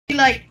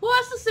Like, who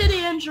has to say the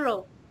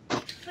intro?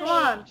 Come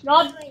on.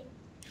 Not me.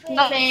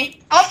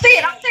 I'll say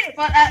it,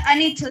 but I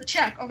need to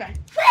check. Okay.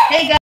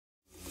 Hey guys.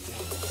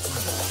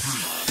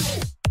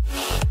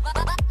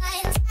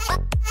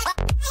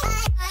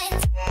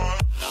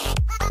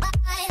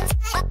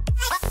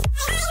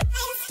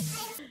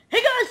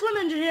 Hey guys, Swim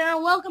Ninja here,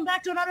 and welcome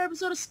back to another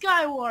episode of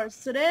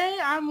Skywars. Today,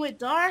 I'm with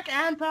Dark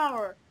and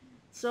Power.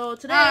 So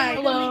today,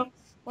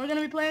 we're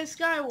gonna be playing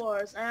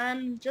Skywars,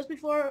 and just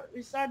before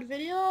we start the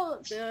video,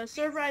 the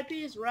server IP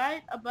is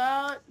right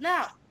about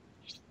now.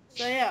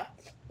 So yeah,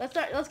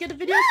 let's get the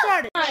video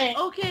started.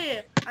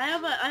 Okay, I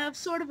have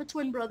sort of a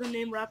twin brother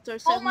named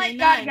Raptor799. Oh my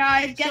god,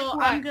 guys! Guess so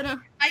what? I'm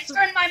gonna. I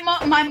turned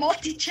my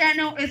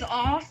multi-channel is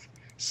off,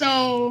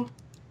 so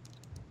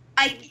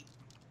I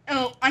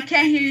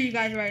can't hear you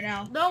guys right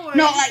now. Don't worry.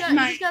 No, you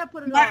just gotta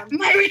put it on.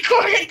 My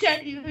recording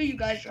can't hear you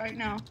guys right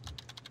now.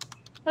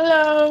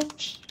 Hello.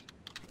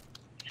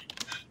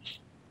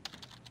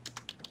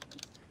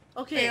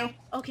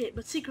 Okay,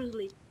 but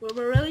secretly, we're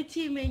really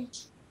teaming.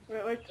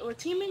 We're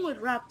teaming with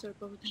Raptor,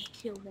 but we're gonna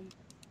kill him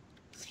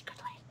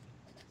secretly.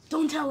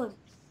 Don't tell him.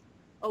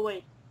 Oh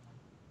wait.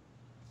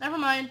 Never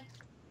mind.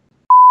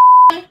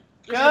 Go.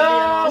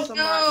 Awesome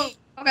match.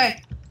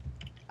 Okay.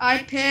 I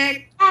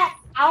picked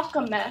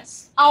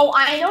Alchemist. Oh,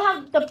 I know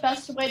how the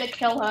best way to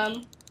kill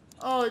him.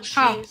 Oh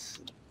jeez.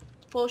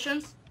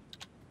 Potions?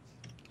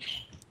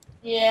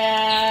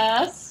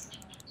 Yes.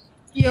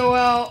 Yeah,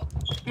 well,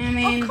 I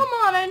mean. Oh come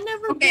on! I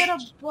never get a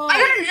bug. I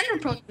got an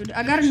Ender Pearl, dude.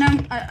 I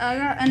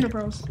got Ender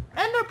Pearls.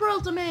 Ender Pearl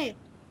to me.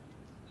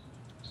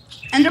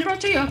 Ender Pearl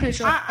to you? Okay,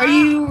 sure. Are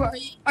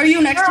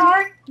you next to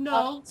me?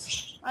 No,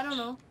 I don't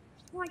know.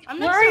 I'm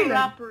Where next are to you?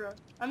 Rapper.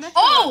 I'm next.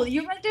 Oh,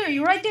 you're right there.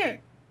 You're right there.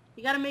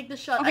 You gotta make the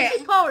shot. Okay, I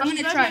see Power. I'm She's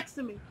gonna right try. next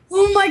to me.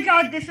 Oh my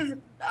god, this is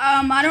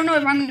I don't know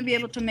if I'm gonna be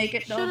able to make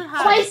it though. Shoot it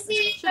high. Oh, I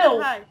see Shoot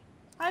it high.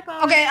 Hi,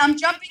 Power. Okay, I'm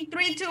jumping.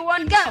 3, 2,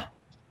 1, go.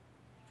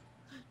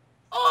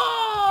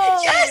 Oh!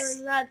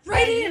 Yes! That's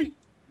Right in.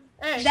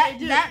 Hey, That-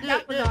 dude, that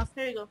was dude. awesome.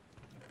 Here you go.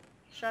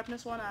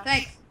 Sharpness 1 out.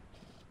 Thanks.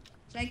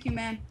 Thank you,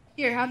 man.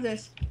 Here, have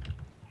this.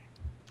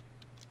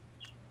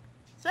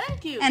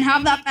 Thank you. And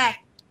have that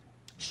back.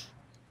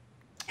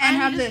 And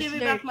have just this. give me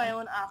There back you my go.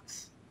 own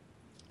axe.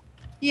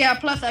 Yeah,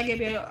 plus I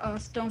gave you a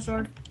stone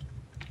sword.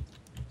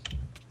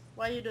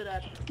 Why you do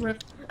that?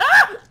 Rip.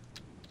 Ah!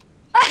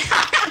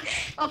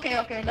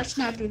 Okay, let's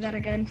not do that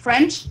again.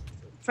 Friends?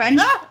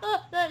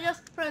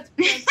 Yes, friends.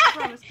 I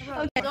promise.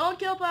 Okay. Don't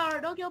kill Power.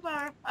 Don't kill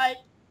Power.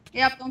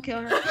 Yep, don't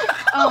kill her.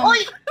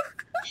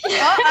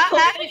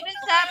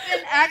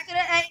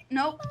 Accidents happen.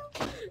 Nope.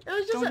 It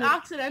was just Don't an do it.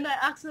 accident. I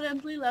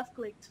accidentally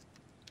left-clicked.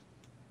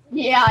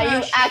 Yeah,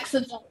 you shit.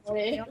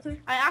 accidentally.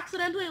 I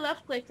accidentally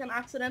left-clicked and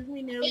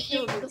accidentally nearly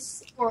killed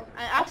you.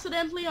 I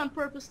accidentally on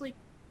purposely.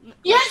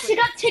 Yes, you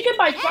got taken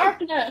by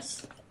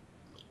darkness.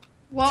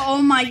 Well,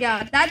 oh my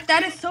god,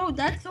 that's so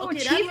Okay,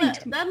 achieving.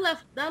 that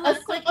left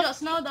click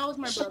just now. That was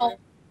my brother.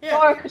 Here.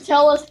 Dark,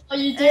 tell us how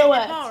you do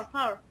it.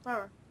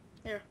 Power.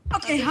 Here.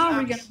 Okay, how are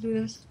we gonna do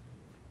this?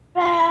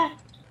 Power,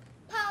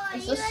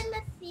 Is you this- in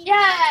the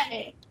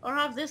Yay! Or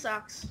have this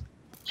axe.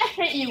 I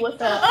hit you with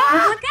it. Oh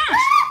my gosh!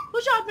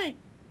 Who shot me?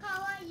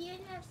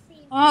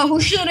 Oh,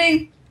 who's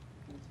shooting?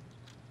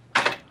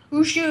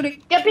 Who's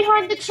shooting? Get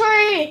behind the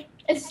tree.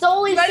 It's the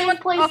only Ready, safe one-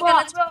 place okay,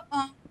 left.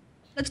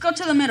 let's go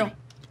to the middle.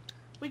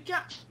 We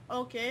can't.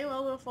 Okay,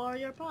 well we'll follow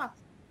your path.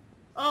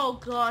 Oh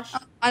gosh.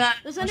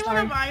 Does I'm anyone sorry.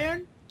 have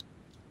iron?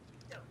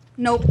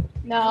 Nope.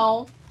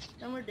 No.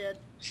 Then we're dead.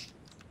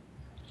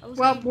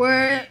 Well,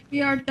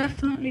 we are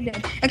definitely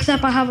dead.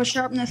 Except I have a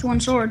sharpness 1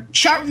 sword.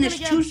 Sharpness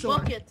 2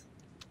 sword. Bucket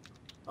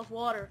of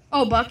water.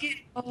 Oh, bucket.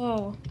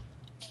 Oh.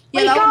 Yeah,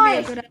 Wait, that would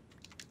guys. be a good.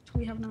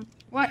 We have none.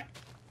 What?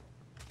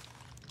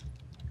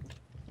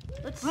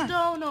 Let's What?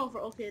 stone over.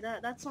 Okay,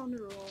 that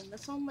sounded wrong. That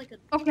sounded like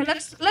a. Okay,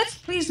 let's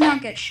please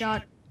not get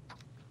shot.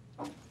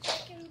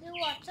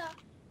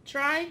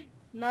 Try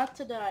not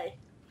to die.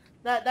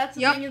 That's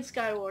the Yep. thing in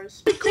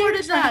Skywars.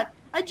 Recorded that.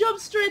 I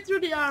jumped straight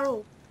through the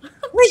arrow.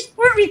 Wait,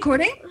 we're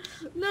recording.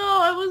 No,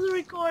 I wasn't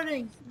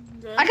recording.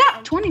 Good. I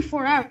got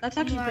 24 hours. That's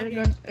actually pretty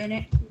good, ain't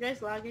it? You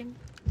guys lagging?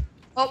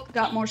 Oh,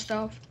 got more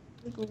stuff.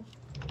 Cool.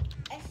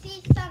 I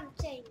see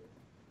something.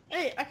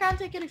 Hey, I can't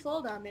take any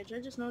fall damage. I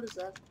just noticed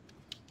that.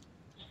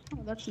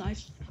 Oh, that's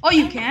nice. Oh,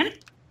 you can?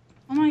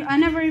 Oh my! I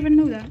never even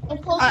knew that. I'm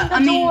closing the I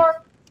mean-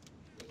 door.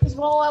 As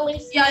well, at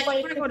least. Yeah, nobody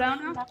you wanna go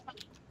down now?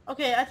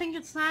 Okay, I think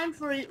it's time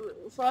for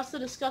us to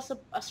discuss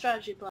a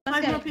strategy plan.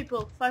 Five Okay. more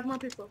people. 5 more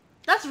people.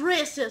 That's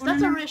racist. Oh,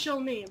 That's no, a no. racial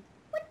name.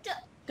 What the?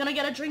 Gonna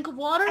get a drink of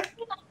water?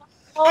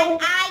 Oh,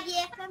 I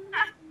get them.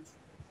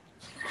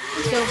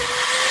 Let's go.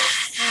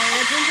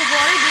 A drink of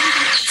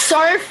water?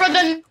 sorry for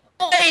the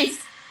noise.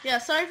 Yeah,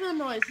 sorry for the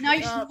noise.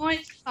 Nice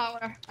noise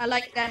power. I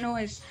like that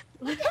noise.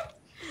 It's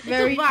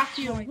Very a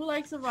vacuum. noise. Who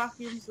likes a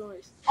vacuum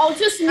noise? Oh,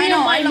 just me I know,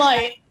 and I my know.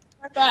 mic.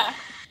 Right back.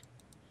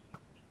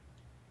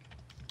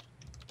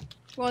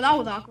 Well, that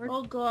was awkward.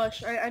 Oh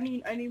gosh, I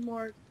need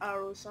more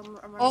arrows. I'm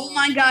Oh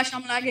my gosh,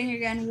 I'm lagging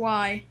again.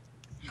 Why?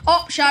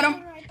 Oh, shot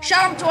him.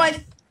 Shot him twice.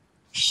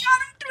 Shot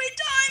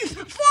him 3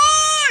 times!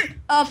 4!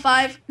 Oh,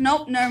 5.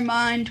 Nope, never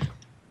mind.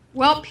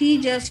 Well, he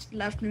just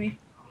left me.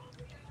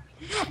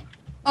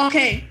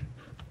 Okay.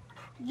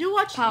 You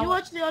watch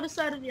the other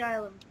side of the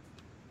island.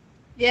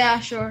 Yeah,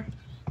 sure.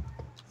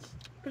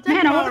 Protect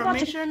Man, I was Power. about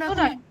Make to sure kill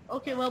nothing. that.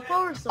 Okay, well,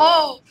 Power's still.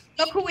 Oh,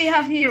 look who we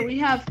have here. We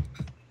have.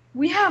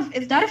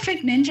 Is that a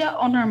fake ninja?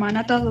 Oh, never mind.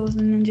 I thought it was a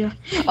ninja.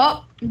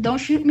 Oh, don't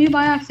shoot me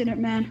by accident,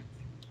 man.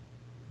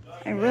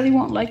 I really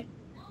won't like.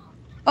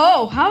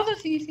 Oh, how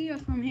does he see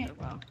us from here?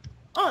 Wow.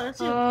 Oh, that's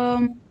you.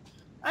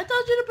 I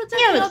told you to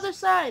protect yeah, the that's- other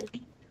side.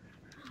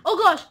 Oh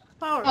gosh,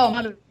 Power. Oh,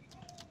 my bad.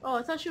 Oh,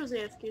 I thought she was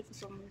AFK for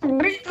some reason.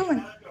 What are you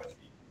doing?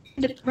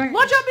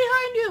 Watch out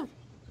behind you!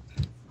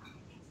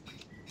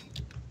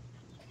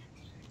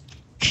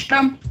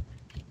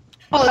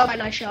 Oh, that was my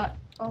last shot.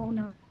 Oh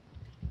no.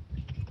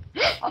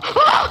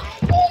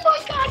 Oh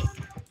my god!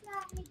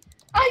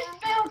 I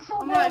failed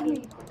so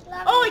badly.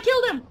 Oh, I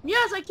killed him!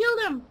 Yes, I killed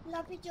him!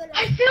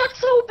 I failed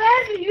so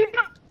badly. You know.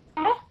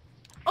 Huh?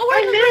 Oh, where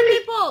are the literally- three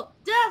people?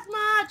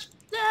 Deathmatch!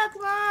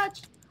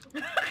 Deathmatch!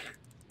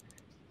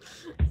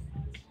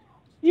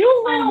 You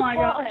Oh little my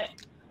God.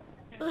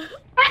 butt.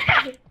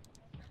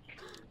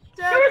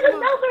 There was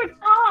another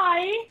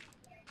guy.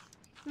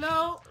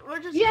 No, we're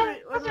just Yeah,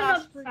 we're the that's last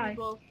another three guy.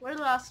 people. We're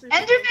the last three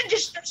people. Enderman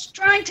just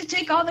trying to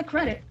take all the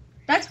credit.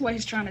 That's what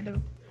he's trying to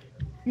do.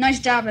 Nice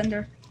job,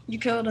 Ender. You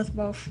killed us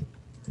both.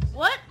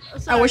 What?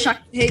 I wish I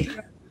could hate you.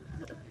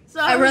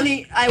 I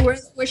really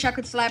wish I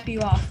could slap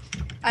you off.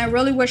 I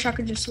really wish I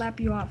could just slap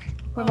you off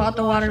without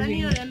the water I need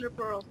being. an ender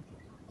pearl.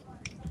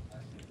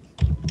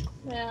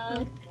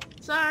 Yeah.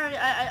 Sorry,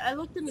 I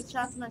looked in the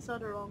chat and I saw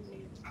the wrong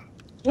name.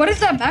 What is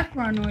that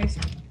background noise?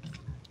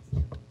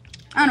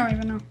 I don't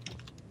even know.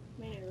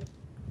 Me neither.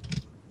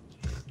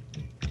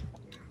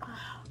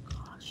 Oh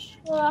gosh.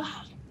 Ugh.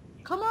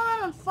 Come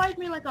on and fight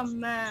me like a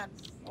man.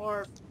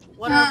 Or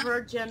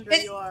whatever gender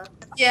it's- you are.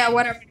 Yeah,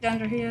 whatever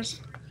gender he is.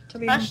 To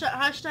be honest.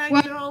 Hashtag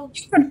Well, girl.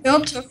 you could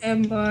build to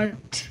him,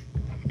 but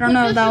I don't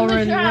know if that will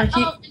really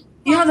work.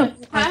 He has a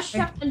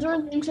Hashtag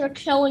endurance into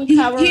killing He-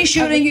 power. he's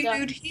shooting you,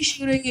 everything. dude. He's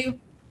shooting you.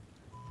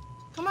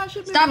 Come on,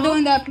 shoot me, Stop bro.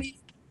 doing that, please.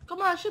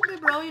 Come on, shoot me,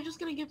 bro. You're just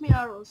gonna give me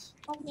arrows.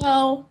 Oh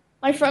no.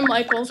 My friend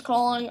Michael's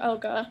calling. Oh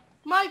god.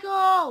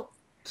 Michael!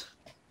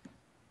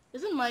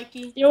 Isn't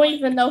Mikey? You don't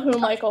even know who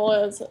Michael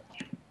is.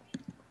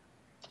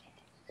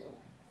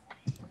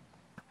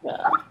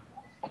 Yeah.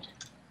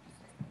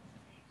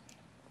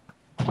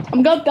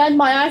 I'm gonna bend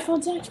my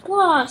iPhone 6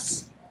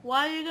 Plus.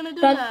 Why are you gonna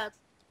do That- that?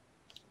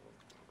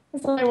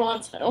 If I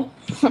want to.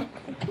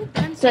 Who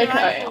bends your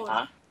JK.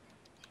 iPhone?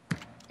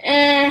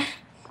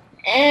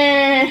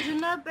 Eh. Do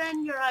not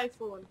bend your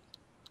iPhone.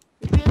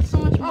 You paid so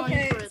much money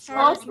Okay, for it.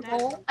 sorry.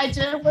 Possible. I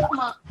did it with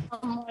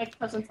my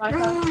cousin's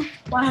iPhone.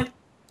 Why have to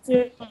do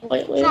it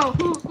completely? So,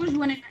 who's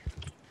winning?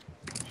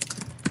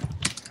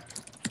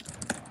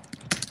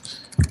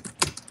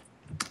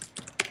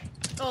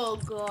 Oh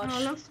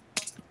gosh.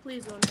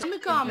 Please don't. In the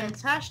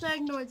comments,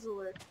 hashtag noise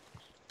alert.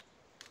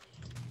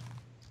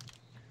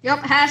 Yep,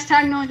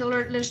 hashtag noise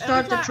alert. Let's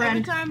start the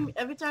trend.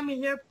 Every time you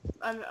hear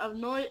a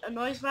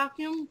noise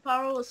vacuum,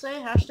 Power will say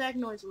hashtag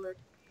noise alert.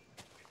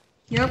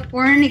 Yep,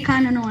 or any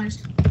kind of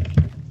noise.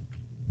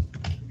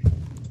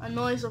 A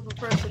noise of a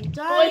person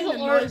dying,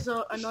 Noise a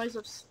alert. noise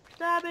of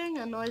stabbing,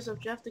 a noise of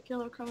Jeff the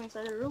Killer coming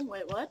inside the room.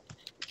 Wait, what?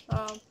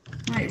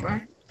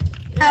 Right.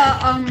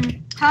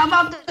 How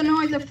about the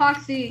noise of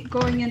Foxy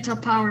going into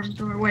Power's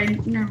door?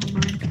 Wait, never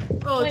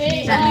mind. Oh,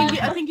 Wait,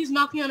 jeez, I think he's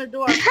knocking on the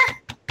door.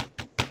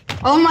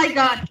 Oh my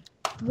god.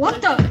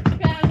 What the?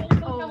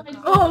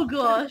 Oh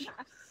gosh,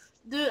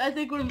 dude, I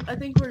think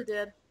we're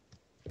dead.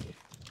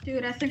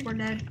 Dude, I think we're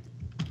dead.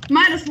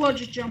 Might as well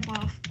just jump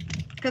off.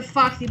 Because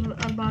Foxy's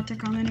about to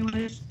come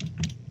anyways.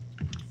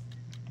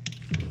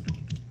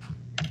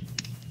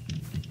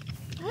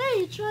 Hey,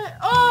 you try.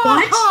 Oh,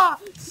 What?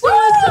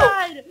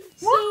 suicide!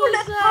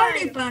 What for the party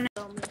Suicide! banner?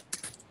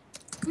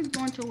 Who's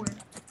going to win?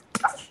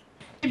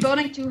 You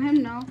building to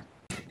him? No.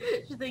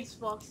 She thinks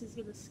Foxy's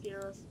gonna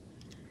scare us.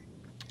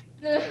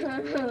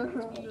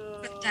 Oh.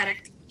 No.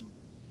 Pathetic.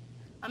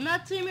 I'm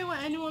not teaming with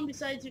anyone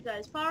besides you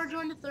guys. Power,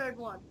 join the third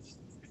one.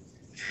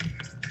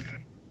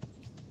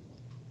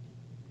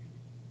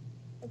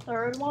 The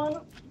third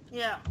one?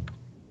 Yeah.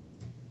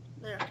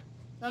 There.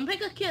 Now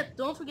pick a kit.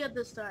 Don't forget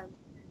this time.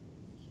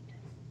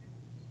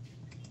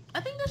 I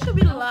think this should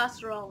be the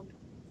last round.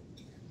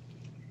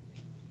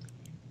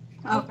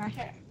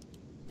 Okay.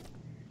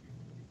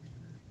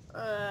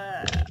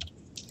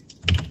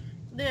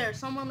 There.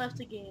 Someone left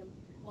the game.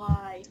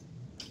 Why?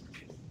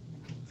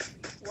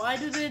 Why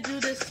do they do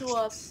this to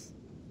us?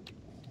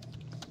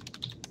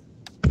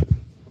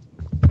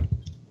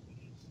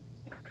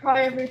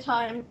 Cry every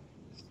time.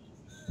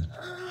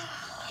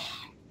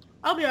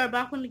 I'll be right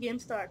back when the game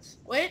starts.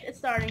 Wait, it's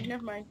starting.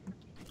 Never mind.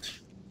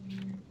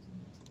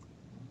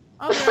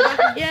 I'll be right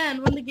back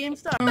again when the game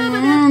starts.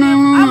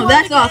 No,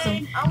 that's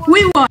awesome.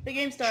 We won. The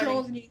game's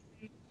starting.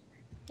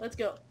 Let's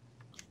go.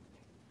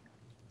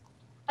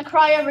 I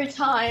cry every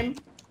time.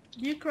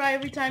 Do you cry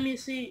every time you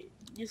see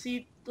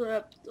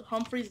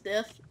Humphrey's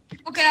death?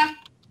 Okay.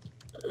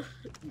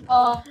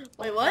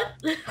 Wait, what?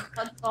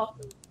 That's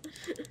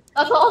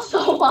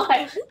also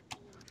why.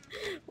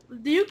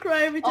 Do you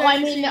cry every time? Oh, I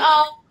mean,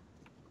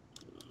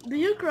 Do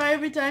you cry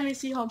every time you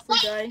see Humphrey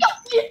die?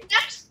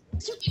 next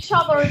to each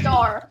other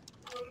door.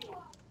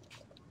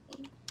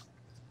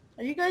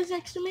 Are you guys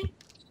next to me?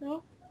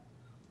 No.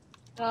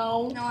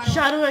 No. No, I don't.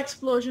 Shadow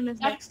explosion is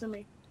next to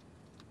me.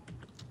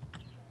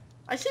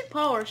 I see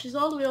Power. She's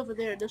all the way over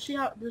there. Does she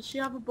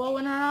have a bow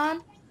in her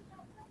hand?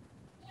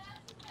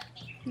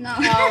 No.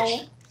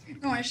 No.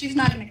 No, she's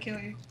not gonna kill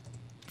you.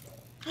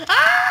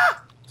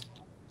 Ah!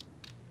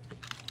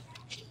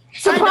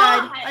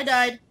 Surprise! I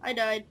died.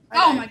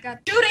 Oh my god.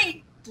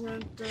 Shooting!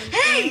 Dun, dun,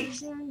 Hey!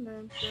 dun,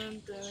 dun,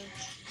 dun, dun.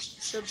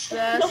 The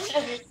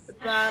best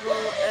battle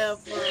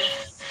ever.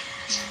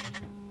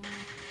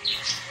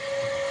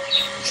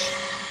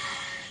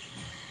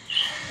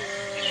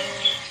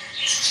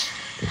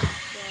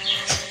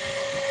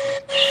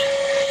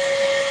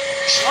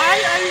 Why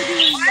are you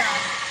doing that?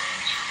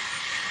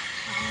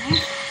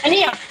 I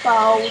need a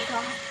bow.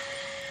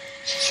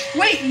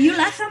 Wait, you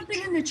left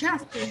something in the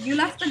chest, dude. You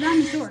left the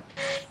diamond sword.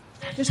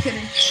 Just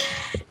kidding.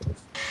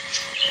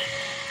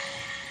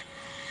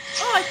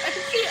 Oh, I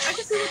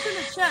can see what's in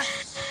the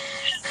chest.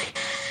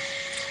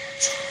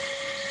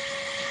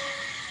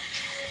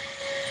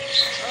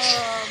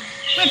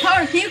 Wait,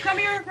 Power, can you come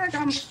here real quick?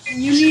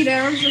 You need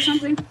arrows or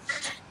something?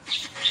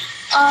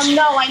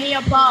 No, I need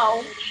a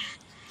bow.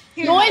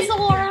 Here, Noise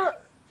no. alert!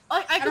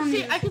 I don't can see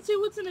need it. I can see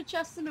what's in the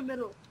chest in the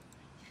middle.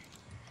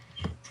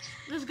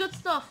 There's good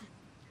stuff.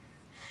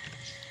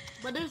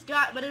 But there's a Go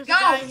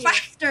guy here.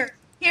 faster!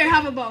 Here,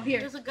 have a bow. Here.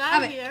 There's a Have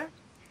guy it. here.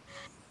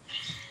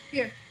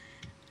 Here.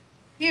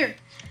 Here.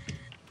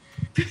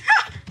 And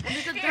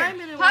there's a Here.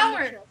 diamond in one of the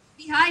Power! chests.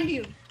 Behind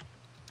you.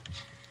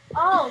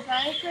 Oh,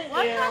 thank you.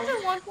 Why can't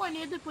at one point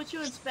need to put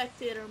you in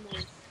spectator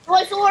mode?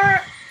 Noise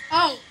alert!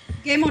 Oh,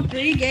 game mode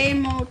 3,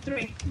 game mode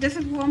 3. This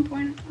is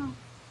 1.0. Oh.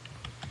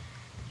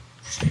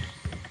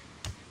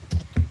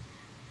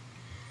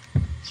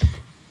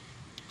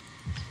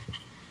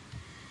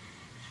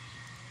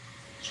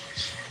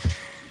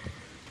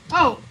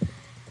 Oh,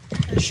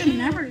 I should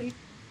never leave.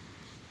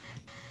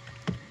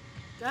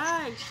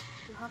 Guys,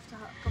 you have to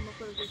come up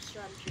with a good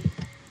strategy.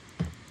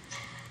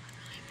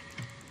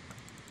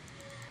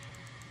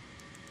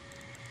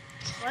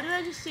 Why did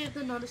I just save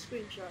another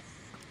screenshot?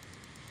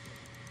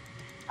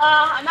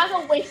 I'm not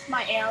gonna waste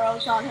my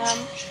arrows on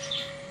him.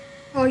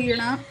 Oh, you're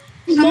not?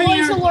 How many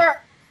Noise arrows? alert!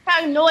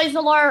 Noise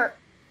alert!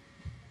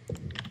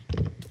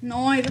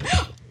 Noise.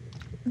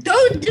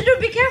 Dude,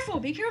 be careful,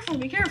 be careful,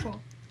 be careful.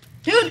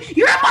 Dude,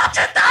 you're about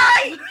to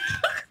die!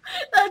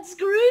 That's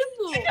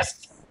Greenville! You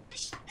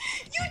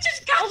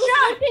just got I was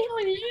shot! looking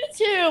on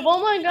YouTube. Oh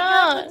my I gotta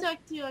god.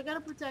 protect you. I gotta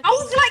protect I you.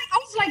 was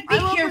like,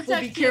 I will be careful,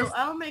 protect be you. careful.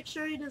 I'll make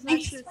sure he does not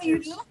And shoot you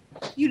you. do?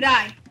 You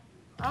die.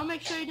 I'll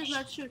make sure he does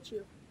not shoot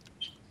you.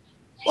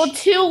 Well,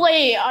 too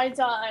late. I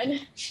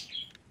died.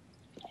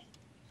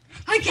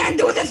 I can't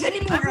do this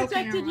anymore. I Okay,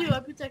 protected never you. mind. I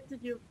protected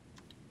you.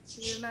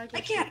 So you're not I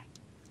gonna can't.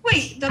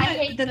 Wait, I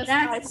hate this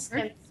guy's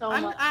skin so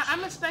much.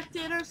 I'm a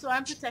spectator, so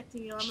I'm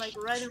protecting you. I'm like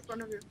right in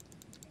front of your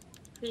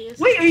face.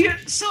 Wait,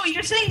 so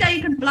you're saying that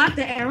you can block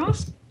the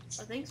arrows?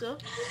 I think so.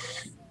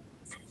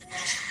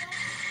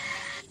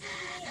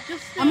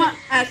 Just I'm not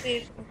at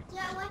it.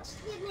 Yeah, what's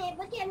your name?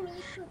 Look at me,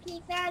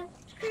 cookies and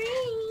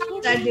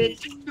cream. That did.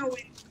 No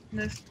way.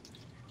 This.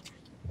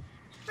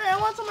 Hey, I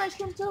want some ice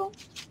cream too.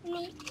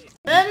 Me.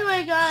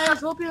 Anyway, guys,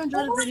 hope you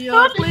enjoyed the video.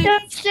 God, Please,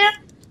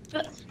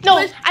 no,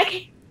 Please. I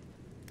can't.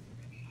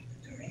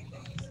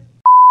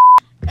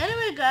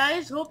 anyway,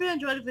 guys, hope you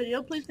enjoyed the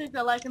video. Please click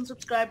that like and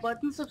subscribe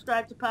button.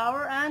 Subscribe to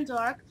Power and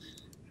Dark.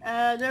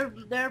 Their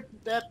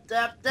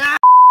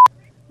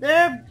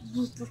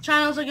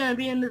channels are gonna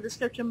be in the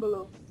description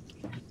below.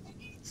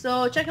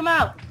 So check them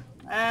out.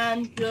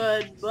 And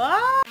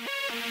goodbye.